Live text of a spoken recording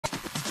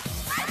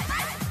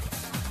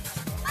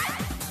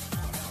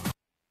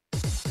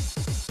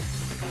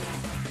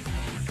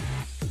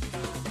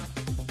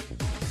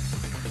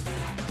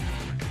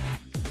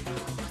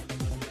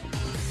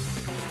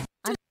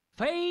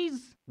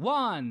Phase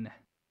 1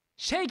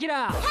 Shake it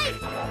out! 捉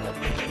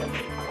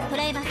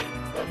えます。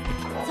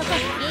そこ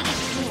迎撃。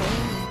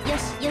よ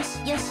しよし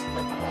よし。は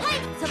い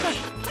そこ。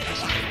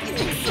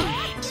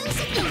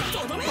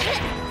とどめ。頼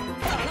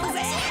む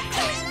ぜ。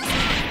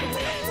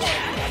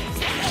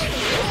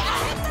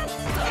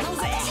頼む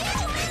ぜ。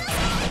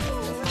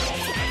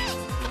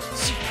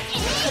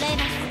捉え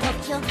ます目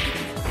標。よ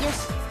し。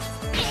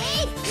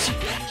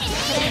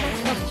捉えます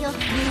目標。飛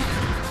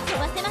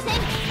ばせません。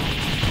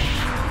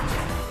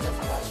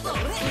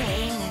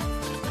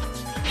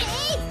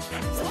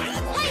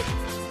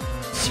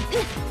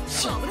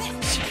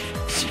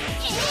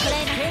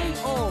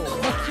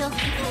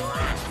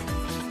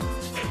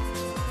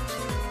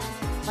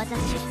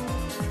私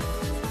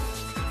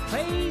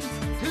Phase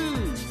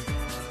 2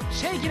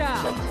 Shake it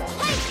out!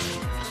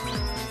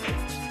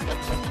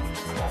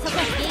 そこ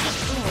迎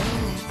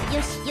撃。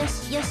よしよ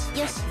しよし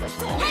よし。はい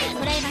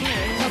捉えます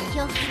目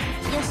標。よ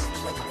し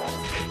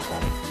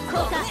効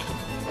果。はい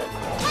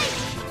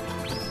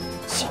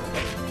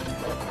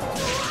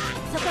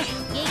そこ迎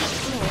撃。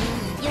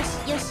よ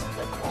しよし。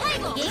はい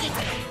迎撃。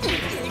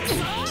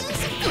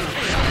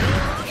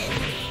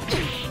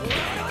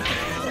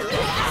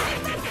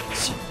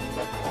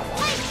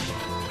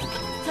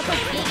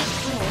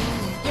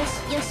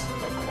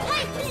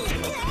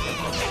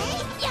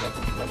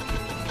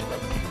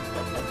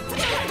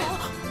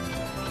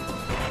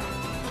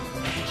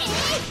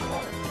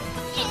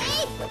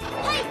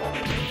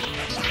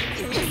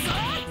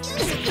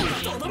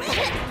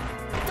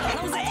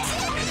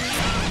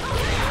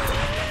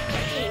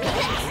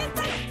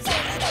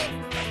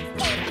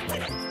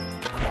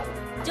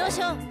上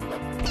昇。捉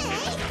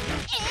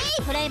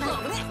えます。捉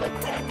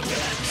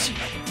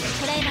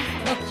えます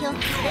目標。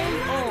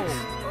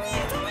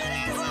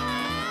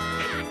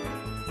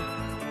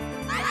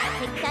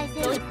敵対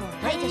勢力を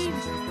排除し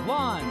ました。1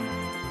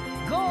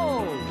 Go!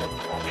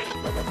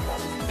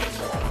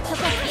 そ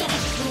こ迎撃。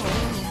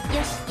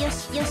よしよ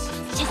しよし。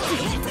出出。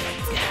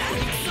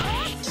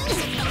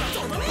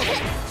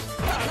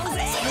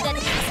無駄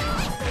です。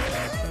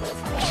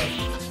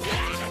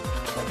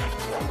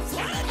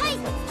はい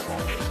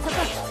そこ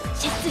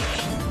出出。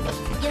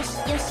よし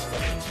よし。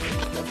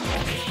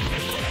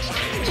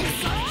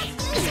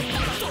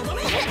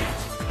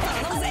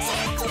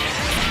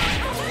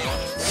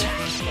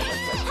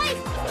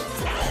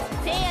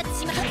制圧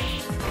します。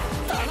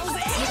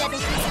無駄で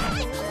す。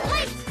は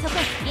いそこ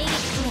迎撃。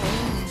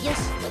よし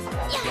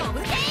やっ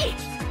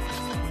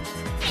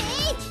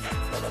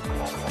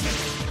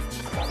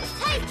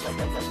はい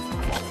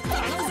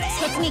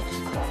突撃。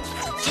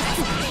実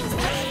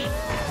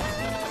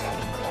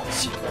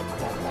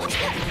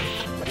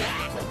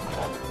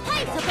はい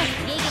そこ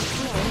迎撃。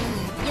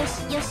よ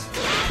しよし。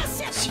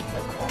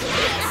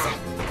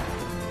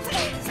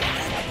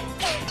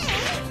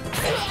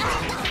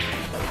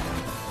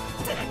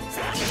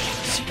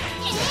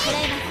捉え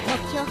ます目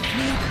標。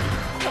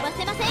飛ば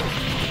せません。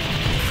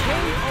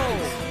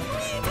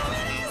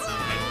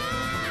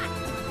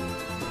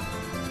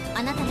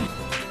あなたです。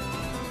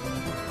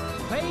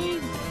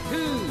 Phase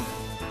 2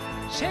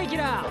 Shake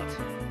it out!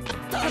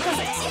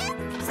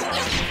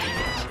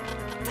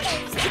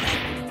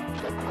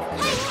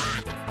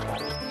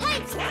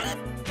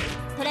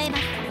 捉えま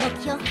す目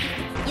標。よ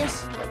し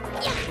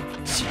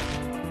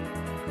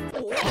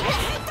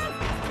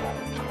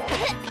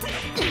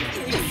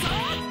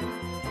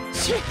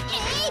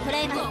捉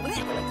えます。捉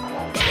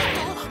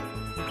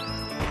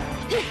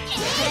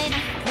えま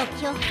す目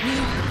標。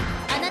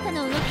あなた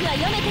の動きは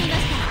読めていま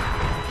した。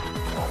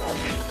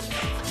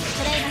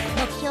捉えます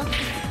目標。よ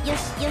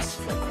しよし。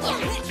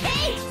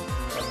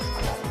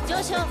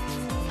上昇。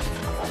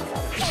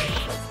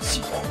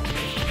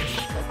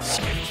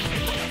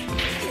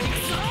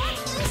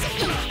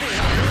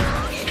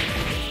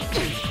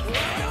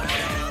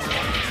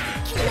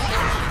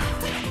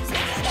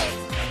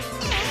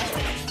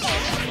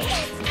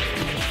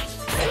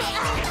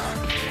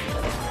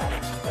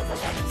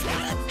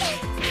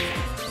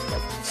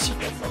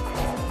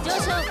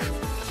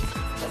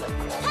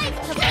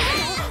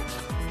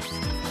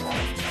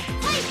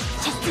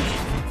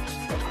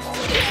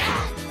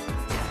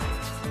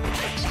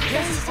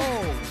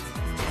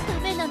ダ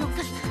メなのか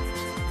な。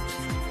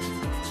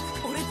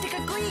俺ってか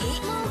っこいい。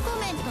ノーコ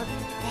メントで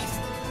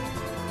す。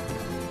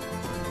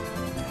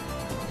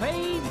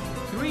 Phase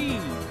 3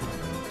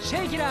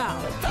 Shake it out!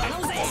 頼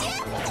むぜ。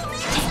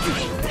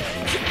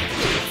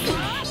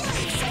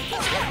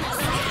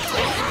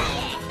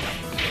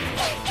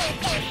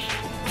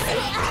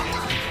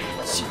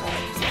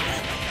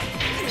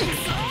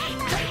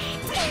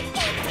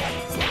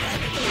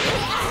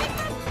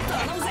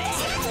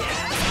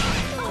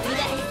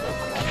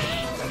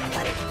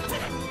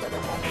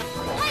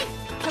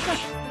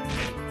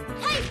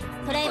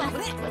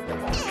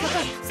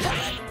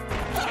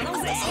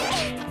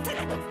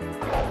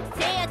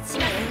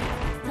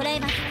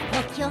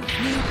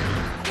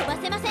飛ば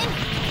せません。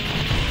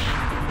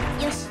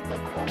よし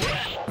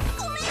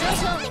上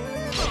昇。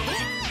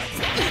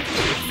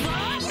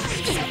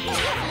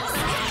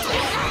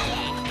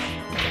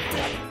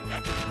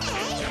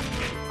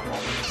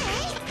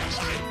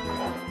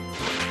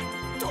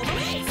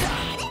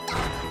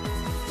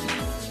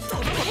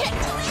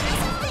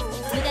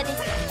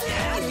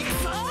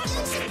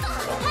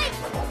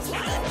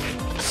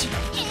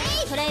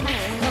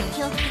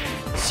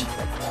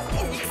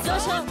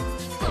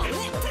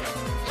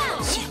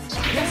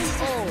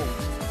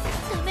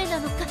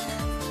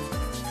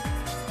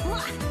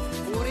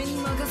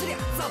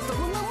と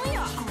こんなもん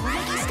や。攻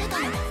撃してた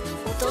の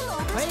ちょっと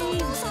私のお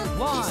父さんって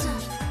さ。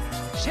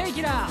 Shake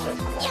it out!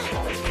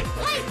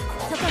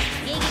 そこ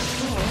迎撃。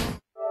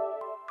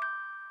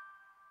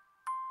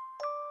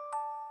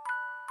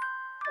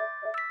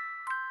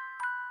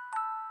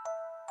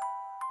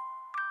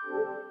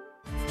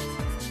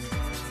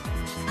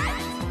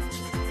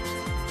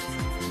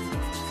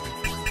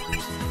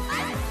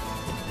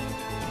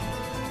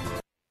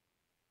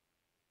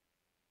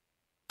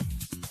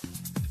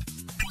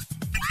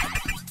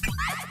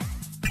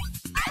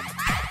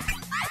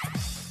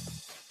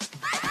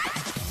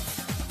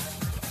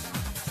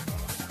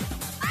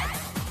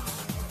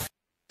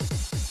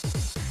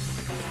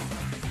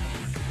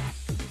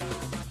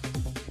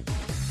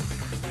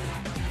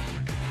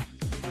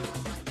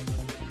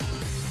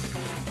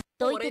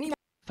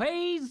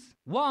Phase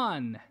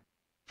 1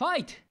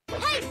 Fight!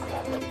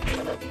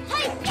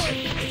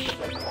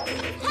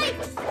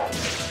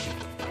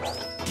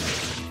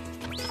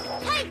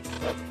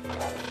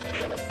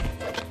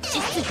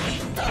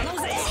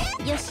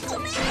 よし。こ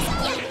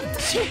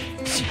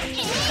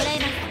らえ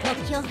ます。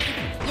目標。よ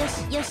し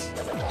よし。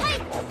は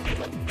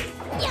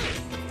いや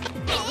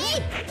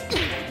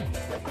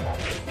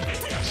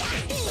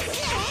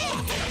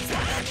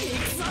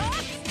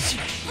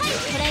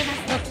こらえます。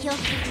目標。よ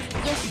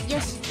しよ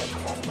し。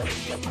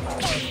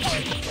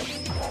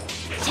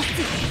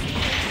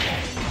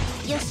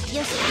よし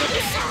よし。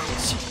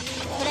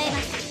こらえま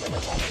す。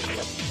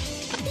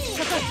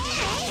そこ。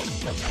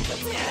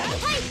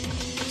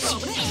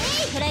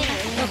こらえます。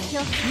目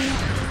標。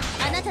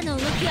あなたの動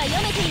きは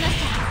読めていまし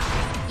た。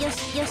よし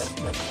よし。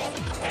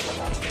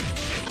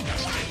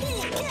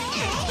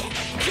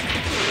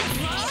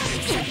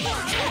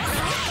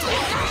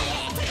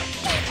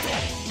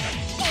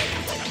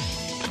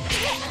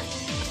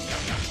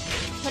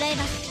こらえ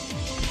ます。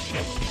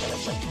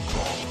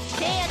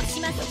制圧し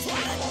ます。そこ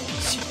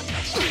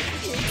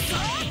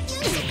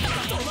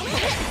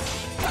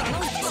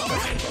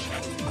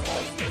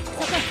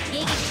迎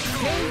撃。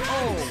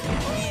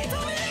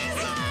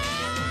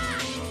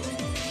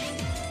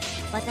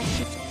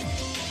私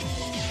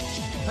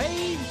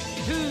Phase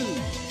 2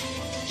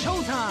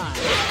 Showtime!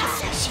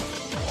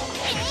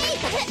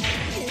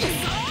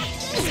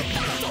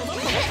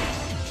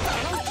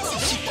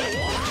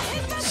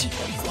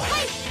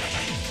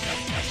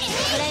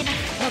 こらえます。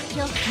目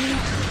標。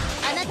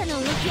あなたの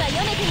動きは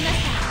読めていまし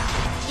た。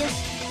よし。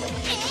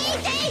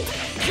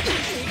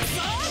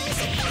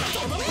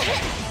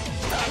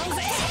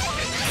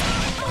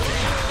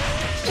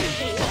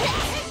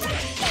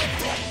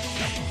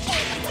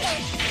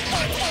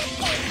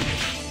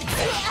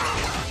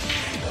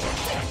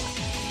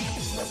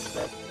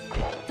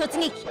突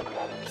撃。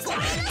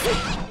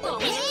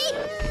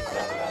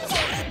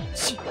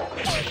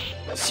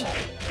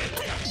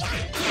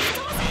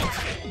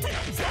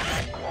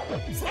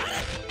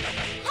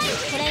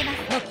こらえます。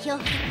目標。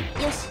よ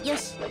しよ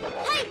し。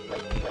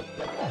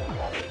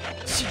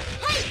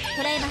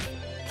こらえます。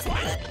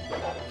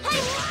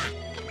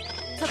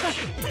そこ。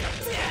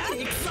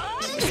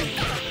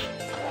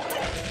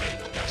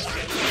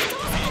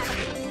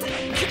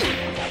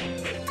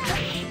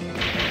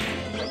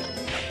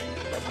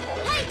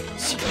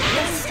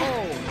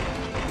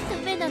ダ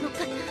メなのか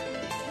な。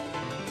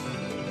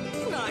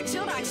楽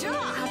勝楽勝。は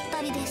っ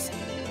たりです。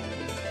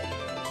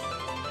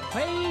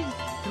 Phase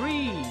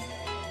 3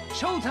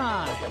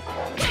 Showtime! こ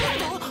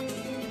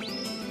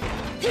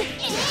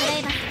ら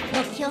えます。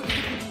目標。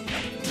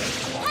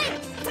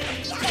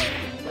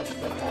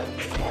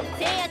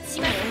制圧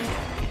します。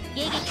迎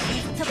撃。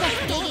そこ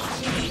迎撃。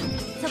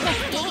そこ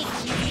迎撃。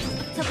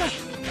そこ。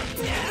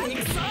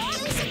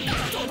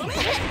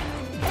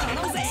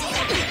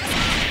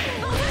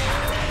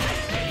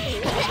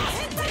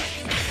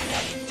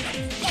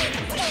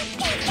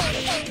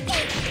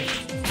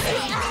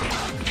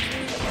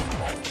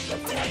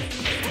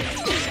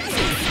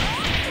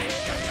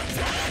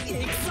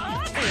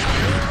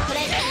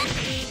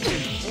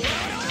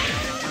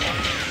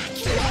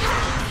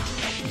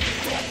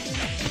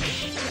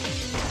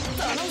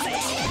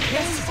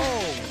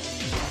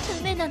ダ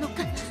メなの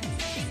かな。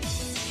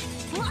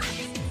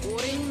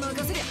俺に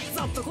任せりゃ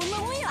ざっとこんな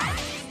もんや。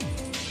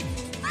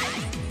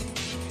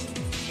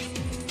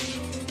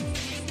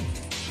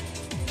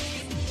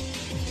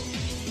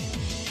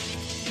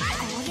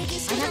攻撃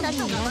してあなた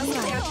の悩み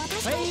は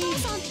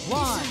Phase 1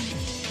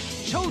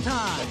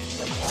 Showtime!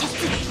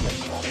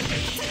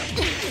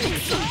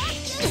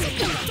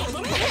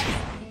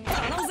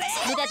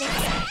 無駄です。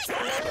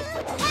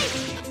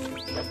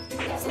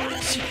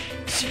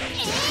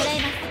こらえ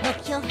ます。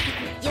目標。よ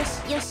し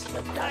よし。そ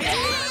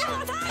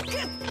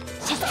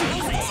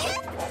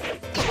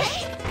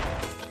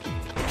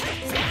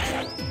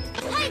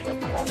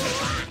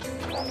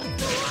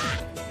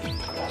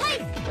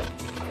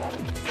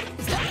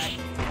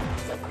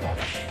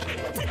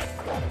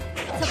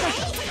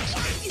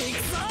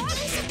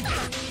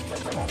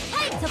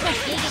こ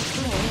迎撃。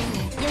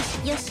よし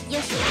よし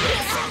よし。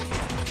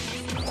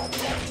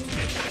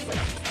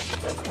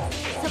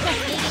そこ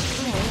迎撃。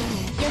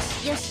よ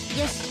しよし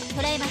よし。捉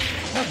えます。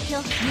目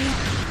標。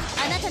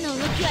あなたの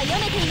は読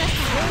めていまし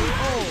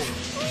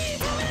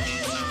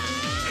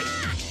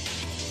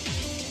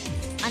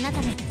た。あな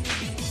たの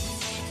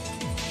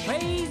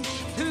Phase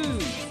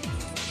 2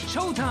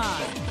 Showtime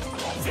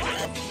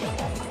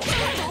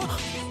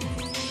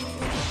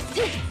ク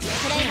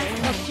ライマック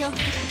目標よし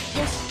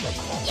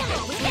や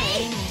え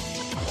い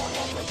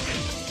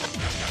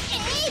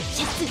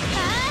術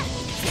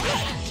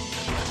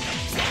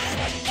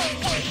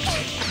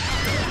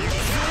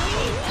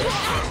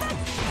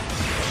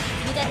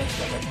無駄です。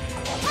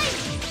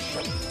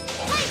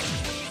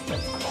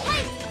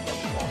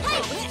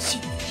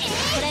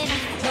こらえます。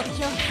目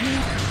標飛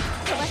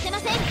ばせま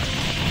せん。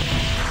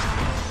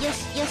よ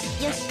しよ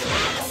しよし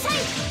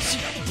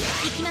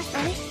行きます。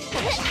あれ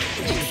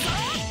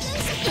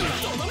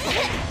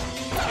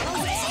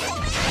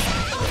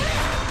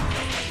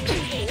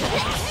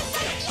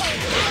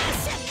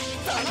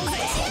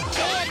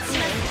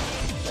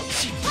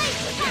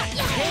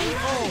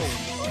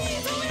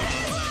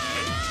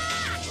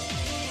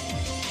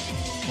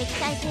敵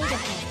対勢力を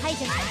排除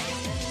します。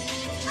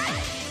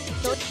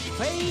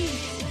Phase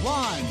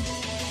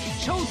 1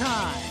 Showtime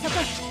そこ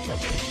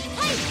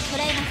捉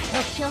えます。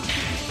目標よ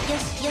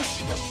しよ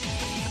し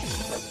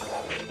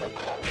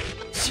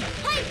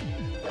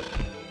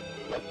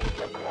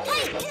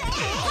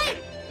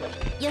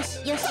よし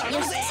よしよし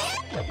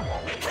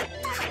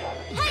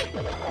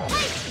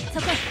そ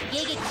こ迎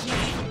撃します。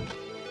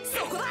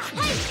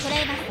捉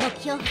えます。目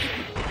標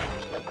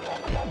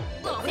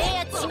制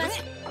圧します。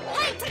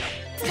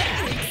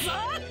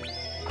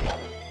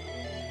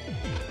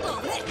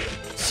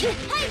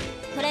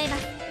捉えま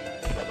す。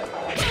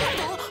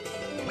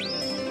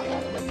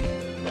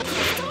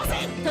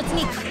突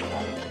撃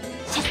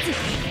射出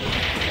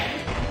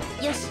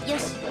よしよ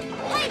し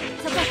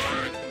そこ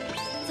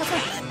そこ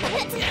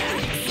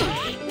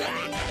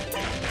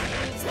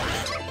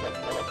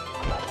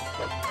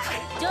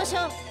上昇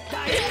射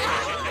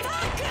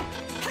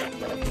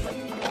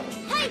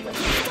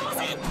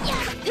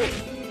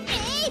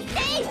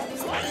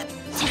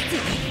出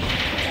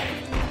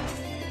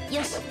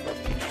よしそ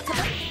こ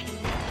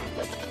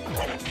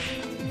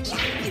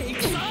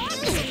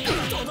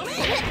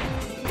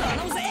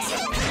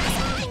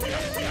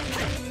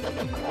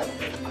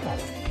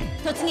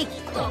突撃そ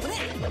こ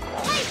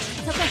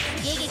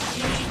迎撃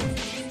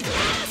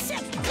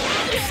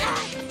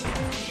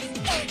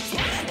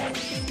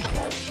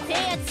制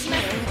圧しま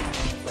す。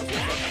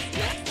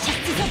射出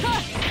そこ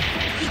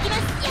行きま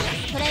す。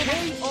捉えます。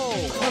目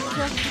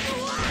標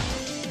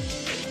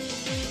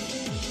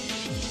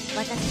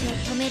私を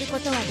止めるこ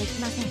とはでき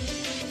ません。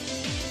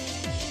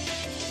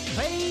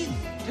Phase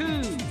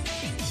 2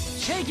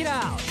 Shake it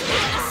out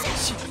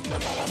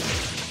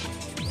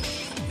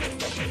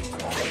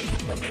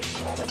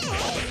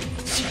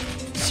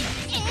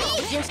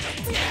よし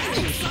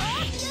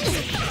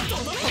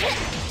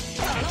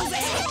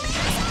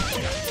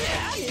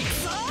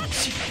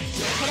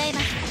捉え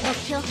ます。目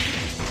標よ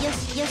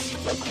しよし捉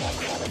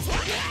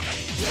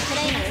え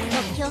ます。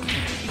目標よ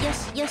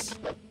しよし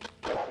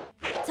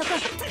そこ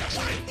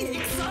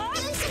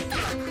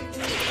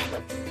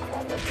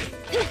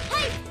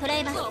捉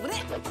えます。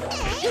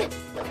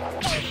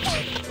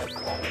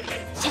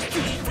射出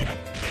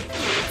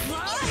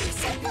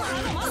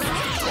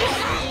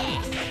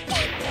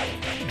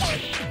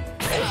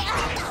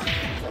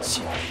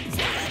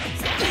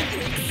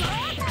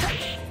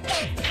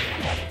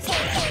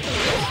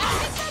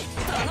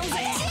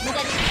無駄で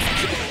す。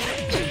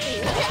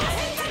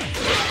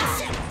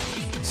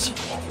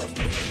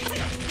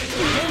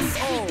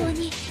最高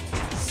に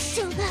し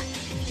ょうが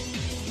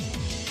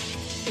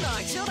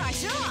は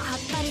っ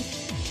ぱり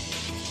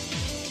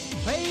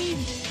Phase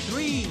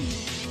 3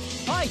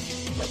 Fight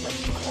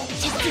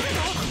射出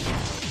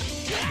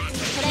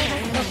捉えま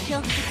す。目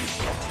標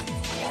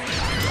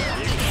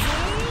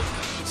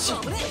そ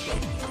こ迎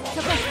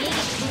撃行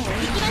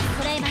きます。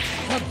捉えます。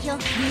目標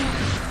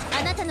あ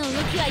なたの動き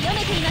は読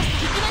めていました。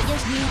行きますよ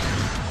し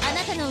あ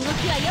なたの動き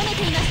は読め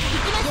ていました。行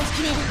きますよし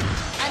決める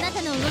あな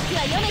たの動き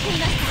は読めてい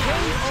ました。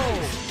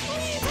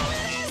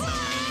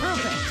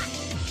Perfect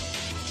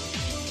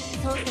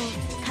相当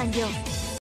完了。